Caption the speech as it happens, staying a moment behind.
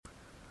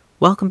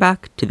Welcome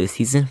back to the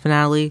season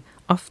finale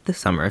of the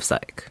Summer of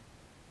Psych.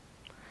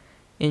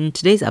 In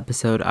today's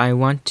episode, I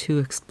want to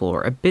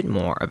explore a bit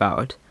more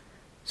about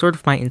sort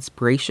of my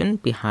inspiration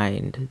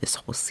behind this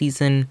whole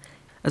season,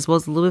 as well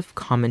as a little bit of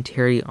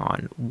commentary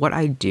on what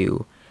I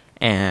do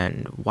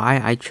and why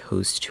I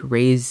chose to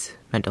raise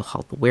mental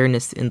health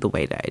awareness in the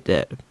way that I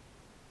did.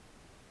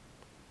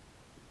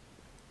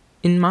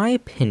 In my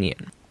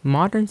opinion,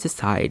 modern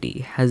society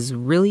has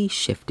really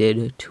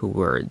shifted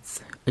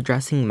towards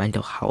addressing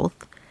mental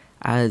health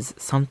as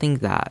something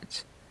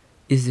that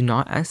is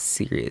not as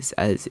serious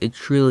as it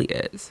truly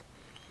is.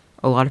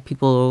 A lot of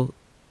people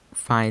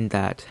find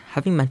that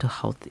having mental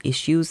health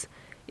issues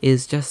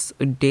is just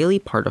a daily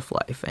part of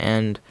life,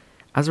 and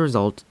as a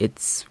result,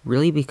 it's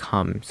really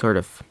become sort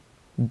of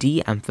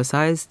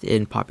de-emphasized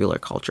in popular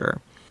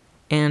culture.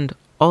 And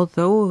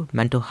although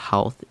mental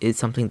health is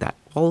something that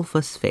all of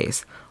us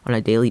face on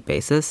a daily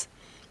basis,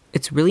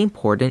 it's really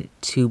important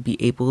to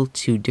be able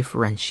to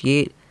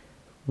differentiate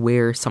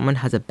where someone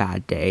has a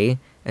bad day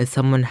and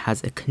someone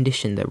has a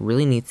condition that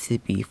really needs to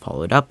be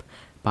followed up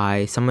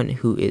by someone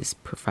who is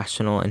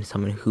professional and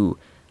someone who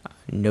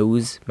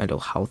knows mental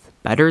health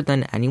better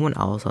than anyone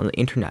else on the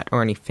internet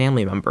or any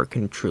family member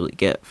can truly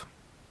give.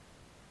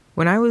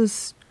 When I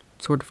was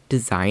sort of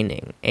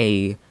designing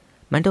a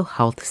mental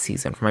health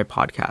season for my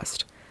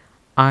podcast,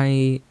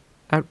 I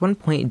at one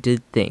point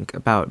did think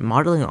about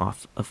modeling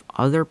off of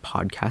other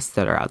podcasts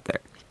that are out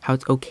there, how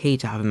it's okay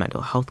to have a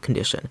mental health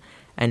condition,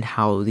 and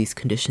how these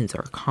conditions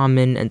are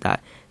common and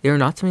that they're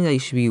not something that you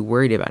should be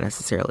worried about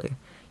necessarily.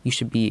 You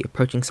should be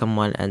approaching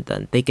someone and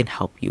then they can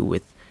help you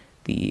with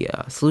the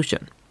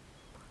solution.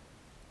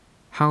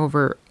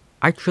 However,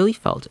 I truly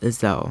felt as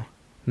though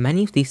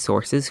many of these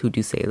sources who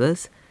do say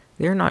this,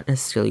 they're not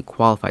necessarily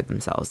qualified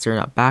themselves. They're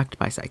not backed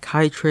by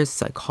psychiatrists,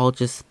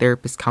 psychologists,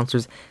 therapists,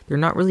 counselors. They're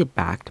not really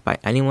backed by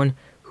anyone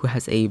who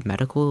has a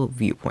medical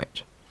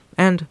viewpoint.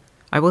 And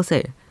I will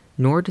say,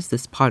 nor does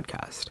this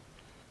podcast.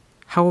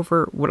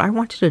 However, what I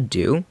wanted to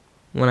do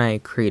when I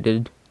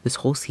created this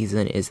whole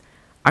season is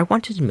I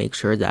wanted to make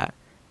sure that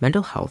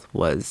mental health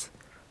was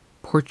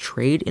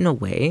portrayed in a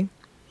way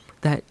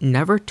that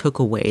never took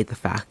away the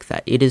fact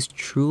that it is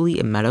truly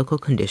a medical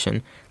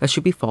condition that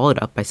should be followed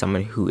up by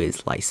someone who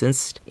is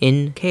licensed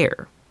in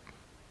care.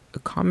 A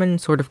common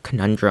sort of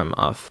conundrum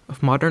of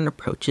modern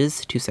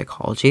approaches to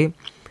psychology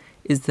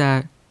is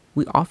that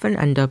we often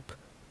end up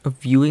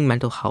viewing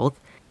mental health,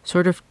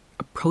 sort of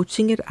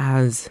approaching it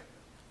as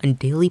a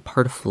daily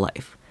part of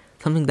life,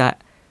 something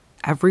that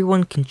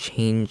everyone can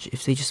change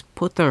if they just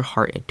put their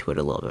heart into it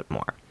a little bit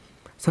more,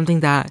 something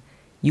that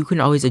you can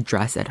always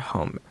address at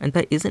home, and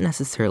that isn't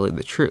necessarily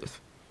the truth.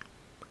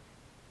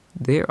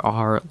 There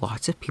are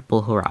lots of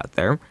people who are out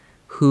there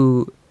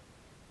who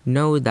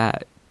know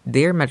that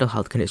their mental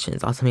health condition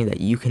is not something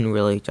that you can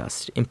really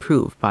just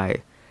improve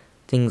by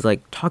things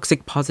like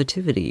toxic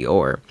positivity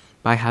or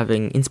by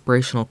having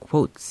inspirational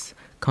quotes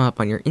come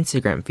up on your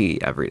Instagram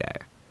feed every day.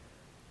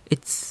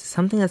 It's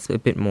something that's a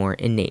bit more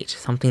innate,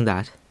 something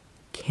that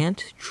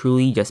can't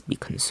truly just be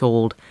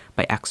consoled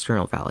by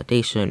external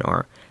validation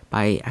or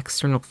by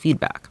external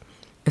feedback.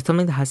 It's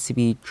something that has to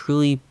be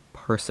truly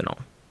personal.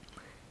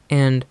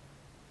 And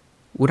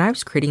when I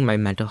was creating my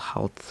mental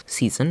health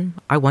season,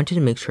 I wanted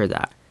to make sure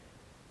that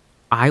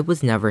I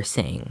was never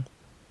saying,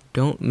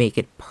 don't make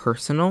it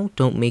personal,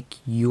 don't make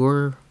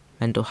your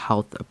mental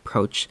health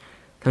approach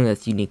something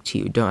that's unique to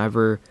you. Don't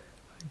ever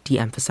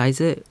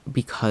de-emphasize it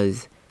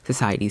because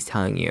society's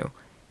telling you,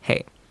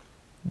 hey,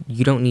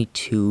 you don't need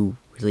to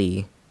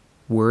really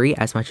worry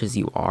as much as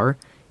you are.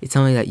 It's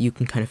something that you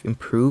can kind of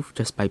improve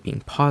just by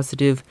being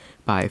positive,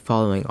 by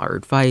following our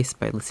advice,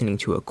 by listening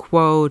to a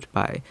quote,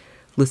 by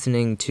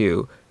listening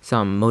to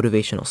some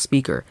motivational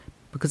speaker,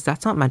 because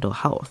that's not mental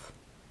health.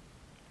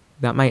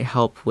 That might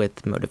help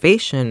with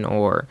motivation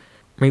or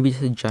maybe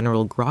just a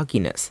general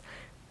grogginess,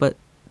 but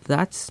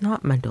that's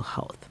not mental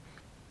health.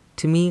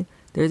 To me,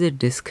 there's a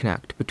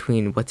disconnect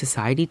between what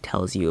society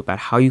tells you about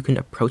how you can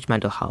approach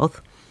mental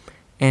health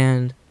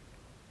and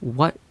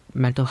what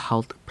mental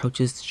health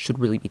approaches should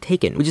really be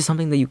taken, which is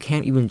something that you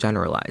can't even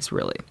generalize,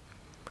 really.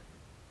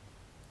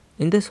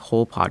 In this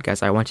whole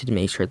podcast, I wanted to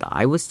make sure that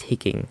I was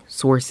taking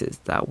sources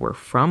that were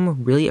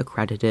from really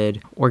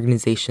accredited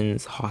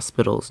organizations,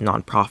 hospitals,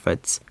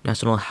 nonprofits,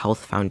 national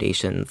health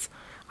foundations.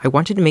 I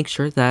wanted to make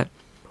sure that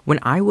when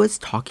I was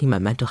talking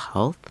about mental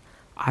health,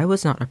 I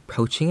was not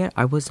approaching it,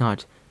 I was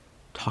not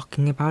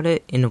talking about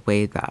it in a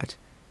way that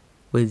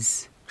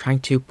was trying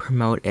to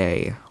promote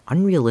a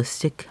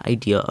unrealistic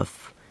idea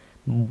of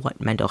what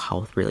mental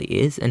health really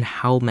is and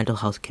how mental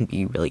health can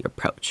be really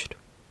approached.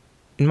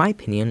 In my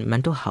opinion,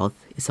 mental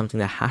health is something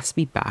that has to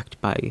be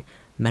backed by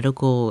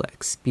medical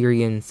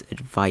experience,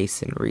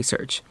 advice, and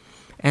research.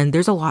 And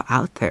there's a lot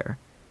out there.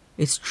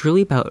 It's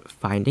truly about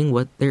finding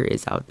what there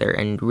is out there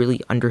and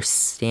really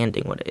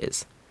understanding what it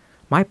is.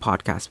 My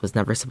podcast was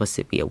never supposed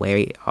to be a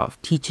way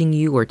of teaching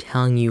you or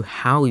telling you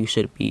how you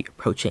should be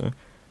approaching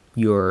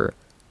your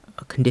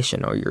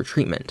condition or your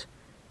treatment.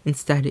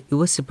 Instead, it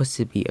was supposed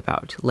to be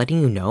about letting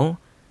you know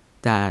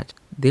that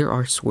there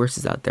are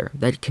sources out there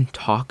that can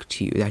talk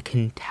to you, that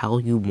can tell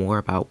you more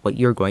about what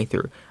you're going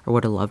through, or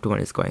what a loved one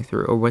is going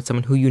through, or what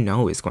someone who you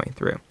know is going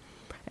through.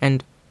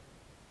 And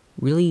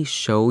really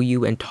show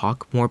you and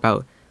talk more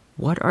about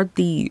what are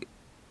the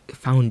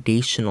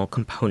foundational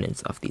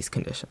components of these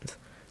conditions.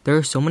 There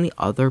are so many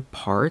other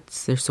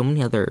parts, there's so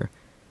many other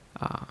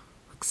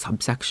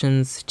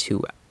subsections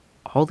to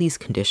all these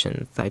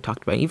conditions that I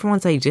talked about, even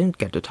ones I didn't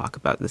get to talk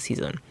about this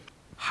season.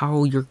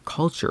 How your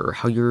culture,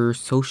 how your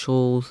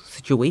social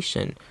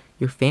situation,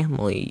 your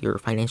family, your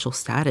financial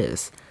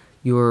status,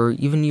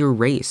 even your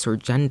race or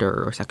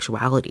gender or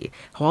sexuality,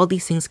 how all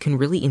these things can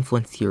really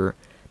influence your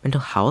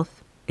mental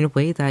health in a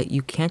way that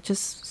you can't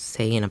just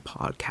say in a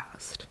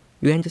podcast.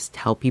 You can't just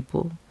tell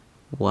people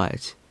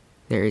what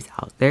there is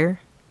out there.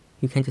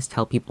 You can't just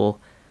tell people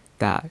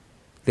that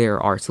there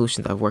are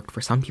solutions that have worked for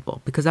some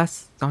people, because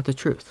that's not the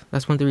truth.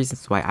 That's one of the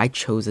reasons why I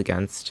chose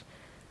against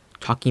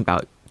talking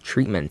about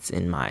treatments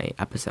in my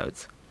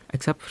episodes,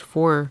 except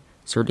for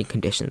certain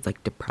conditions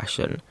like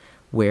depression,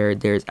 where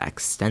there's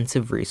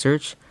extensive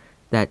research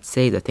that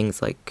say that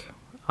things like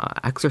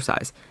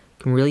exercise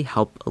can really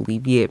help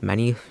alleviate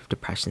many of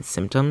depression's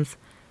symptoms.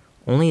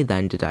 Only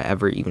then did I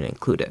ever even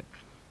include it.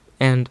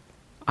 And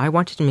I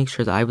wanted to make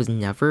sure that I was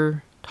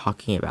never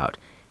talking about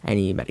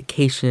any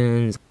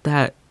medications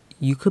that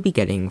you could be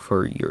getting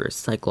for your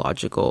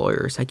psychological or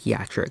your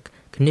psychiatric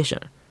condition.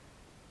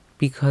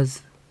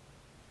 Because,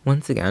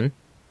 once again,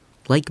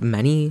 like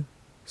many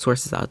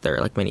sources out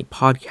there, like many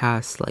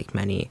podcasts, like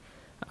many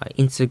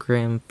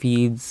Instagram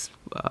feeds,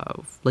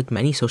 like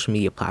many social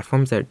media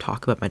platforms that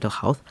talk about mental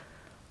health,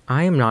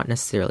 I am not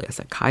necessarily a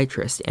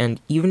psychiatrist.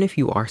 And even if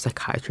you are a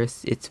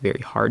psychiatrist, it's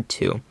very hard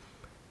to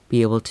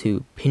be able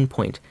to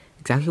pinpoint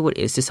exactly what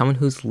it is to someone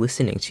who's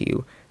listening to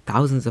you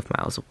thousands of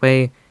miles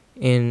away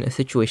in a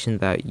situation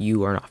that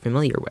you are not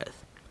familiar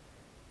with.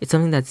 It's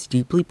something that's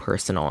deeply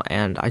personal,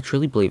 and I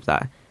truly believe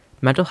that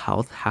mental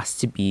health has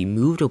to be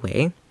moved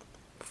away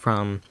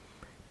from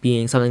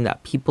being something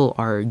that people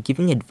are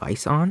giving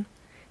advice on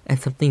and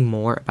something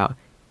more about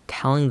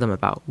telling them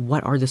about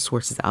what are the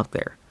sources out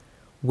there.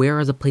 Where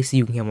are the places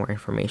you can get more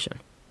information?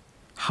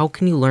 How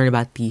can you learn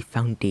about the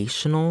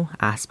foundational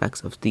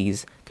aspects of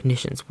these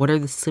conditions? What are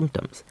the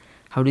symptoms?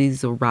 How do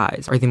these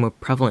arise? Are they more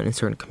prevalent in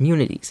certain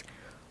communities?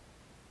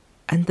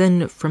 And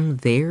then from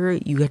there,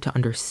 you get to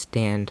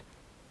understand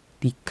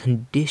the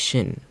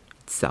condition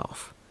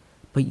itself,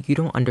 but you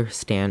don't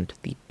understand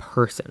the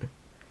person.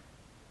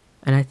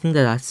 And I think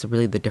that that's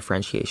really the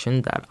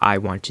differentiation that I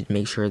wanted to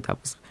make sure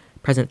that was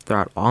present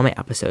throughout all my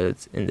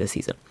episodes in this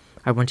season.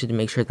 I wanted to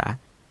make sure that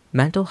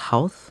mental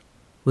health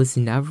was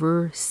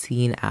never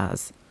seen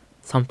as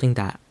something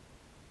that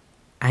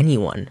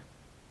anyone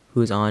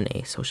who's on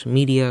a social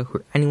media,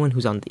 or anyone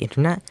who's on the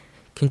internet,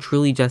 can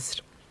truly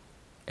just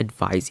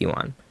advise you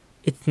on.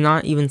 It's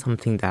not even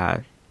something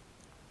that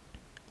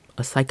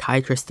a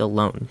psychiatrist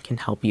alone can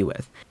help you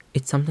with.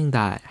 It's something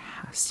that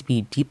has to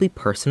be deeply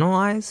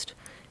personalized,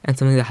 and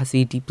something that has to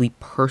be deeply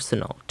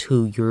personal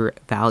to your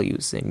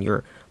values and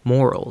your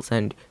morals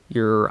and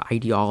your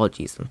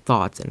ideologies and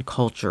thoughts and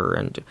culture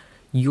and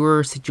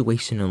your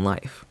situation in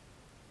life.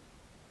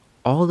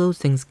 All those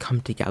things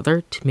come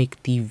together to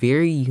make the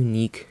very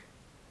unique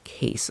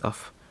case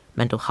of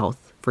mental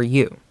health for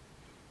you.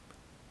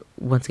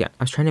 Once again,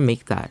 I was trying to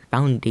make that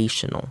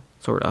foundational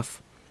sort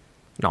of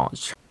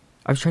knowledge.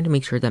 I was trying to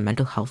make sure that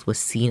mental health was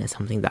seen as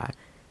something that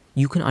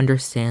you can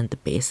understand the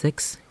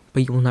basics,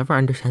 but you will never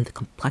understand the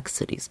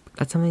complexities.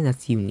 That's something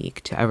that's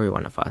unique to every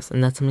one of us,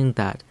 and that's something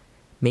that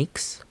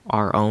makes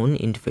our own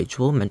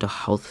individual mental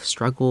health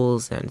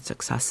struggles and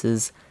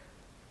successes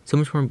so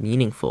much more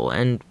meaningful,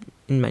 and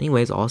in many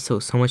ways also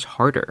so much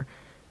harder,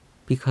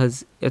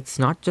 because it's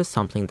not just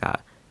something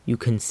that you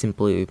can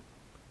simply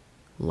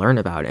learn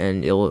about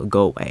and it'll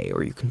go away,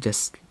 or you can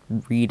just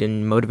read a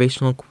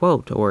motivational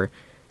quote or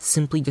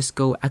simply just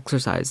go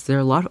exercise. There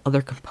are a lot of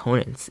other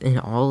components in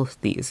all of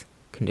these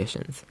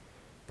conditions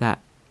that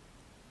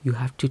you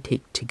have to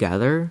take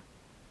together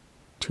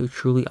to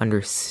truly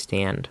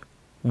understand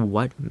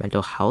what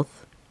mental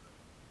health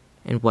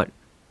and what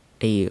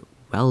a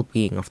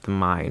well-being of the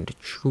mind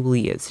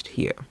truly is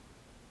to you.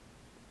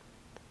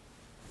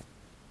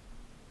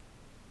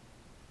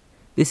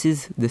 This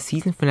is the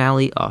season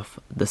finale of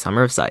The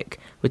Summer of Psych,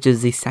 which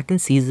is the second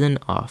season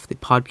of the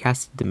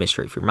podcast The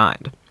Mystery of Your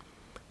Mind.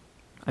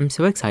 I'm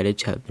so excited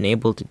to have been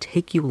able to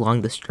take you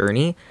along this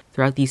journey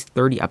throughout these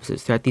 30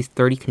 episodes, throughout these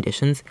 30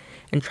 conditions,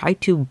 and try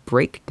to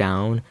break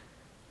down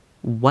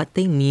what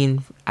they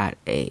mean at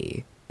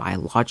a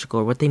biological,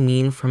 or what they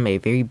mean from a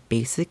very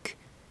basic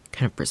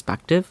kind of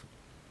perspective.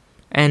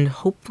 And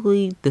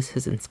hopefully this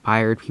has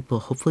inspired people,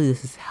 hopefully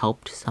this has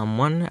helped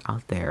someone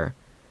out there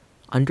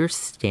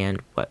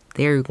understand what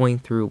they're going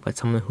through, what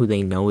someone who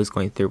they know is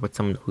going through, what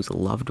someone who's a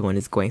loved one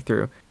is going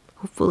through.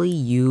 Hopefully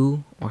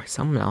you or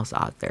someone else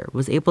out there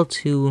was able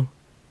to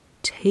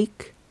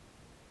take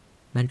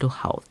mental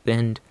health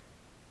and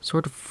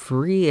sort of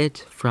free it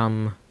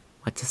from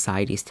what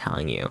society's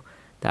telling you,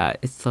 that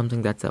it's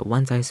something that's a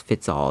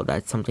one-size-fits-all,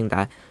 that's something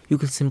that you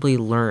can simply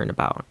learn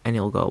about and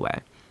it'll go away.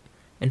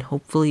 and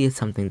hopefully it's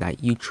something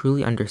that you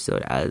truly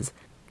understood as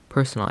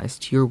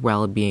personalized to your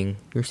well-being,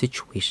 your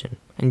situation,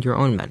 and your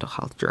own mental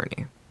health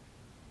journey.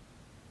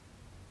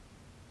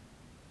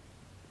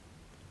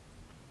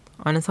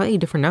 On a slightly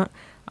different note,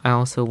 I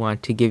also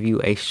want to give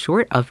you a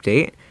short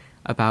update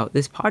about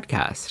this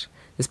podcast.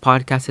 This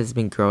podcast has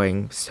been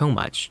growing so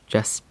much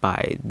just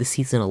by the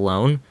season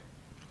alone.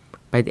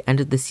 By the end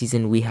of the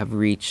season, we have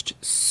reached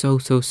so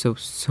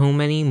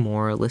many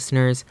more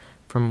listeners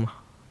from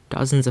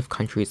dozens of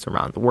countries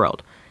around the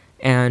world.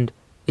 And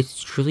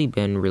it's truly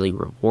been really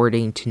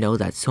rewarding to know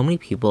that so many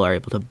people are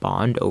able to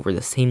bond over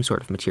the same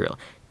sort of material,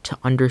 to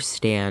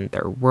understand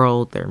their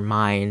world, their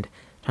mind,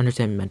 to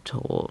understand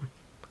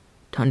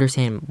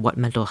what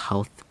mental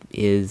health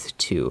is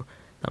to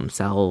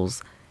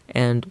themselves,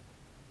 and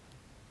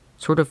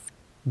sort of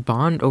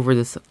bond over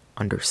this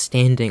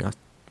understanding of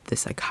the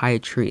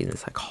psychiatry and the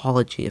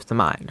psychology of the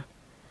mind.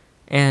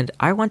 And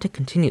I want to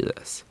continue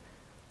this.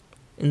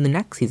 In the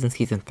next season,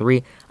 season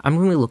 3, I'm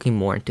going to be looking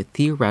more into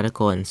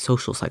theoretical and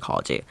social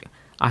psychology.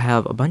 I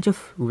have a bunch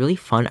of really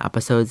fun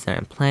episodes that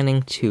I'm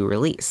planning to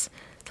release,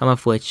 some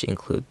of which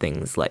include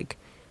things like,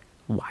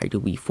 why do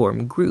we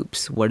form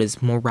groups? What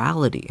is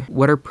morality?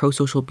 What are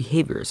pro-social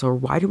behaviors? Or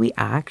why do we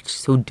act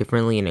so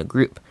differently in a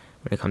group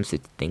when it comes to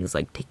things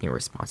like taking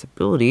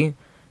responsibility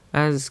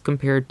as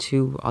compared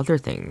to other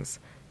things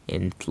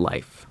in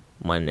life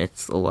when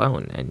it's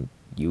alone and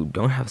you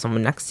don't have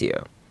someone next to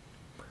you?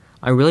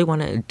 I really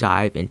want to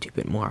dive into a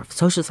bit more of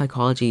social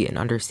psychology and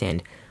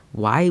understand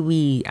why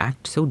we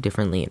act so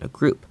differently in a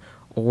group,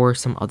 or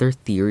some other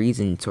theories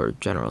in sort of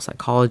general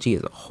psychology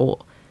as a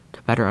whole,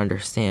 to better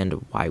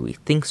understand why we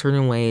think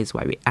certain ways,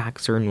 why we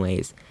act certain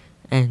ways,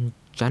 and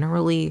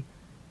generally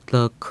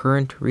the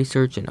current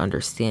research and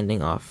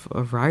understanding of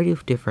a variety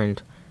of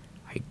different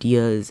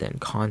ideas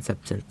and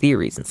concepts and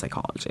theories in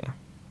psychology.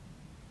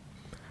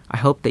 I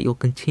hope that you'll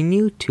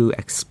continue to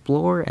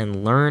explore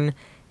and learn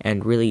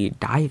and really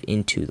dive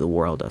into the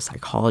world of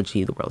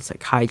psychology, the world of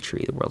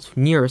psychiatry, the world of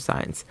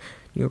neuroscience,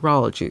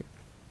 neurology.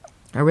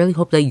 I really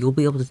hope that you'll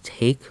be able to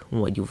take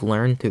what you've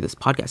learned through this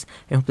podcast,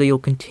 and hope that you'll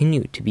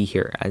continue to be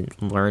here and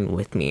learn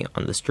with me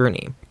on this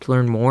journey to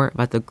learn more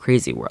about the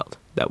crazy world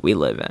that we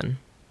live in.